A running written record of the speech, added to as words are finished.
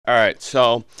Alright,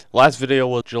 so last video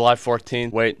was July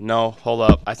 14th. Wait, no, hold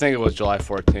up. I think it was July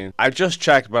 14th. I just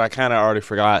checked, but I kind of already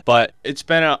forgot. But it's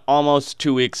been almost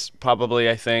 2 weeks, probably,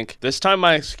 I think. This time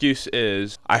my excuse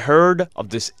is, I heard of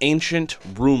this ancient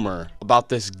rumor about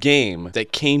this game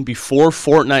that came before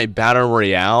Fortnite Battle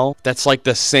Royale that's like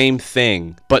the same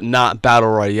thing, but not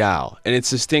Battle Royale. And it's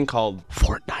this thing called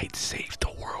Fortnite Save the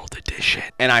World Edition.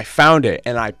 And I found it,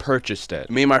 and I purchased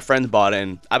it. Me and my friends bought it,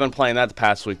 and I've been playing that the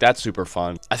past week. That's super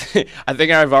fun. I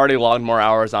think I've already logged more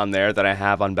hours on there than I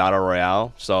have on Battle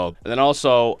Royale. So, and then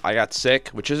also, I got sick,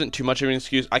 which isn't too much of an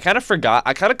excuse. I kind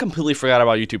of completely forgot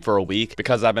about YouTube for a week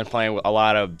because I've been playing a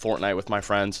lot of Fortnite with my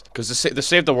friends. Because the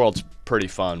Save the World's pretty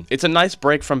fun. It's a nice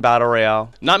break from Battle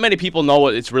Royale. Not many people know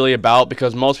what it's really about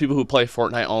because most people who play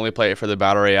Fortnite only play it for the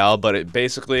Battle Royale, but it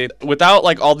basically, without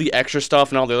like all the extra stuff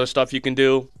and all the other stuff you can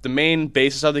do, the main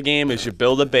basis of the game is you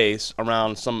build a base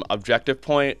around some objective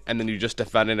point and then you just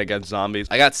defend it against zombies.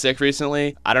 I got sick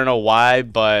recently. I don't know why,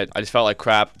 but I just felt like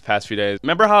crap the past few days.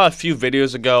 Remember how a few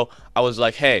videos ago I was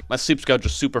like, hey, my sleep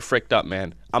schedule's super freaked up,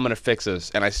 man. I'm gonna fix this.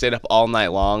 And I stayed up all night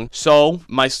long. So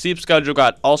my sleep schedule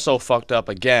got also fucked up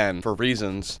again for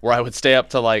reasons where I would stay up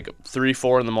to like 3,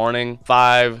 4 in the morning,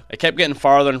 5. It kept getting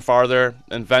farther and farther.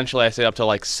 And eventually I stayed up to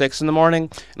like 6 in the morning.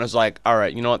 And I was like, all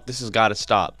right, you know what? This has got to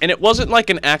stop. And it wasn't like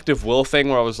an active will thing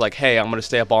where I was like, hey, I'm gonna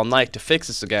stay up all night to fix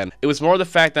this again. It was more the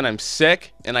fact that I'm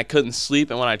sick and I couldn't sleep.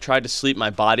 And when I tried to sleep, my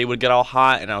body would get all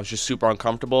hot and I was just super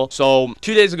uncomfortable. So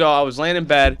 2 days ago, I was laying in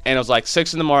bed and it was like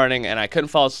 6 in the morning and I couldn't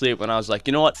fall asleep. And I was like,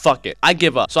 you know what? Fuck it. I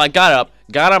give up. So I got up,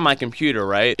 got on my computer,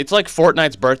 right? It's like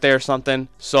Fortnite's birthday or something.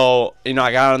 So, you know,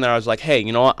 I got on there. I was like, hey,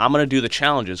 you know what? I'm going to do the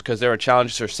challenges because there were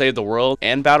challenges for Save the World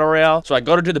and Battle Royale. So I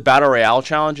go to do the Battle Royale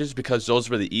challenges because those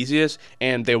were the easiest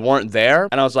and they weren't there.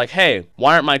 And I was like, hey,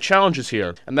 why aren't my challenges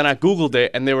here? And then I Googled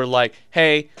it and they were like,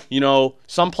 hey, you know,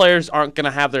 some players aren't going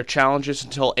to have their challenges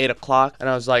until 8 o'clock. And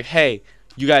I was like, hey,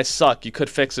 you guys suck. You could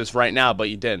fix this right now, but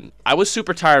you didn't. I was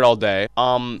super tired all day.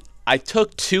 I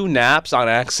took 2 naps on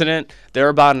accident. They were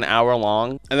about an hour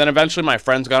long. And then eventually my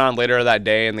friends got on later that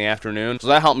day in the afternoon. So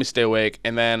that helped me stay awake.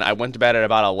 And then I went to bed at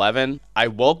about 11. I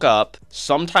woke up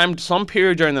some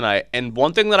period during the night. And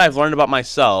one thing that I've learned about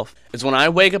myself is when I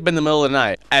wake up in the middle of the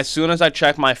night, as soon as I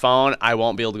check my phone, I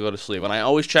won't be able to go to sleep. And I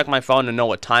always check my phone to know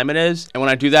what time it is. And when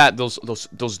I do that,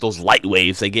 those light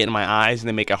waves, they get in my eyes and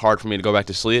they make it hard for me to go back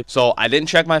to sleep. So I didn't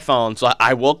check my phone. So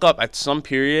I woke up at some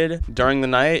period during the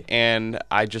night and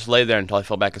I just lay there until I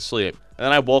fell back asleep. And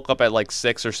then I woke up at like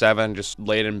 6 or 7, just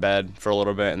laid in bed for a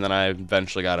little bit, and then I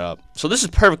eventually got up. So this is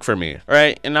perfect for me,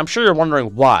 right? And I'm sure you're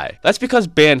wondering why. That's because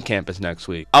band camp is next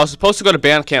week. I was supposed to go to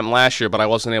band camp last year, but I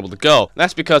wasn't able to go. And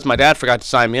that's because my dad forgot to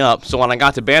sign me up. So when I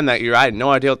got to band that year, I had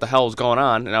no idea what the hell was going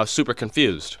on, and I was super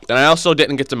confused. Then I also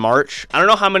didn't get to march. I don't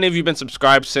know how many of you have been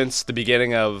subscribed since the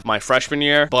beginning of my freshman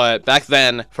year, but back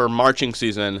then, for marching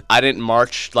season, I didn't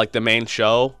march like the main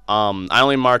show. I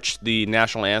only marched the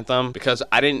national anthem because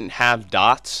I didn't have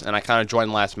dots and I kind of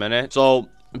joined last minute. So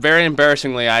very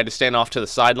embarrassingly, I had to stand off to the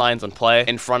sidelines and play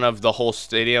in front of the whole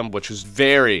stadium, which was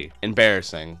very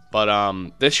embarrassing.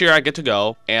 But this year I get to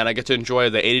go and I get to enjoy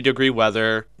the 80-degree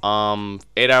weather,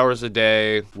 8 hours a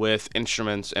day with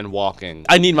instruments and walking.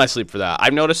 I need my sleep for that.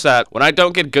 I've noticed that when I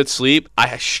don't get good sleep,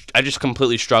 I just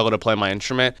completely struggle to play my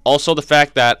instrument. Also, the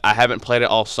fact that I haven't played it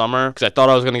all summer because I thought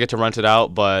I was going to get to rent it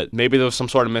out, but maybe there was some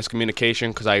sort of miscommunication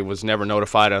because I was never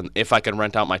notified on if I could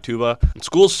rent out my tuba. And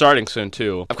school's starting soon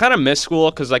too. I've kind of missed school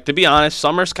because, like, to be honest,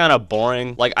 summer's kind of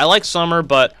boring. Like, I like summer,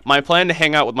 but my plan to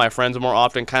hang out with my friends more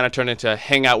often kind of turned into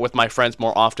hang out with my friends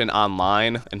more often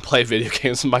online and play video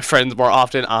games with my friends more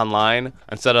often online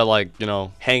instead of, like, you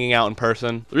know, hanging out in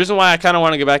person. The reason why I kind of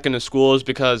want to get back into school is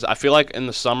because I feel like in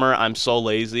the summer I'm so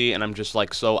lazy and I'm just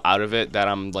like so out of it that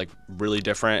I'm like really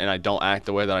different and I don't act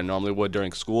the way that I normally would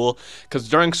during school. Because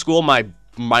during school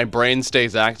my brain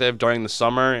stays active. During the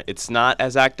summer it's not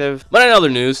as active. But in other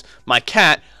news, my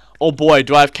cat, oh boy,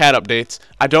 do I have cat updates.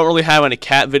 I don't really have any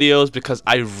cat videos because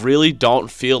I really don't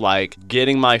feel like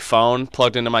getting my phone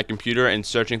plugged into my computer and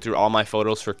searching through all my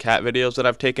photos for cat videos that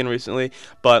I've taken recently.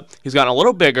 But he's gotten a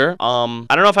little bigger. I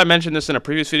don't know if I mentioned this in a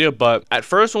previous video, but at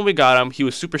first when we got him, he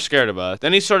was super scared of us.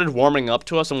 Then he started warming up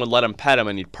to us and would let him pet him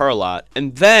and he'd purr a lot.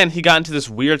 And then he got into this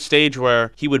weird stage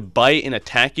where he would bite and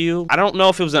attack you. I don't know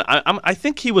if it was I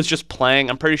think he was just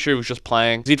playing. I'm pretty sure he was just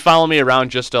playing. He'd follow me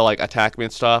around just to like attack me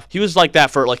and stuff. He was like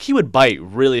that for like, he would bite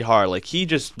really hard. Like he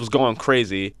just was going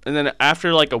crazy. And then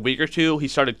after like a week or two, he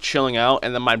started chilling out.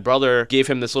 And then my brother gave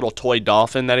him this little toy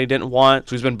dolphin that he didn't want.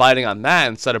 So he's been biting on that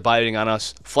instead of biting on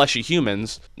us fleshy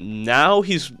humans. Now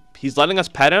he's He's letting us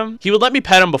pet him. He would let me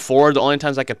pet him before. The only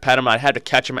times I could pet him, I'd have to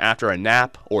catch him after a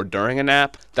nap or during a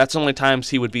nap. That's the only times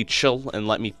he would be chill and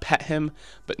let me pet him.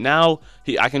 But now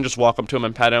I can just walk up to him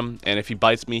and pet him, and if he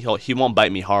bites me, he won't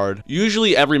bite me hard.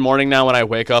 Usually every morning now when I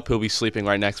wake up, he'll be sleeping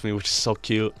right next to me, which is so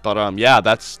cute. But yeah,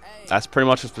 that's pretty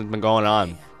much what's been going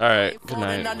on. All right, good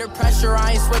night. Under pressure,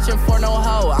 I ain't switching for no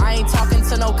hoe. I ain't talking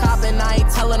to no cop and I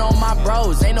ain't telling on my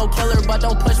bros. Ain't no killer, but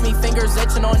don't push me, fingers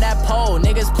itching on that pole.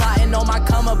 Niggas plotting on my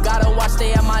come up, gotta watch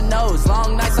they at my nose.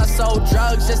 Long nights I sold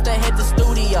drugs just to hit the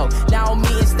studio. Now I'm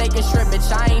eating steak and shrimp,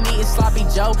 bitch, I ain't eating sloppy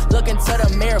Joe. Looking to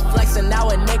the mirror, flexing, now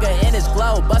a nigga in his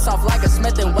glow. Bust off like a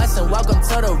Smith & Wesson, welcome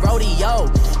to the rodeo.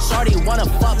 Shorty wanna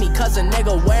fuck me cause a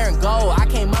nigga wearing gold. I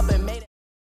came up and made it.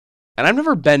 And I've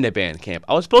never been to band camp.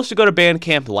 I was supposed to go to band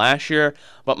camp last year,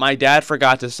 but my dad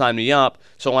forgot to sign me up.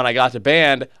 So when I got to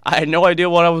band, I had no idea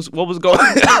what was going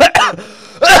on.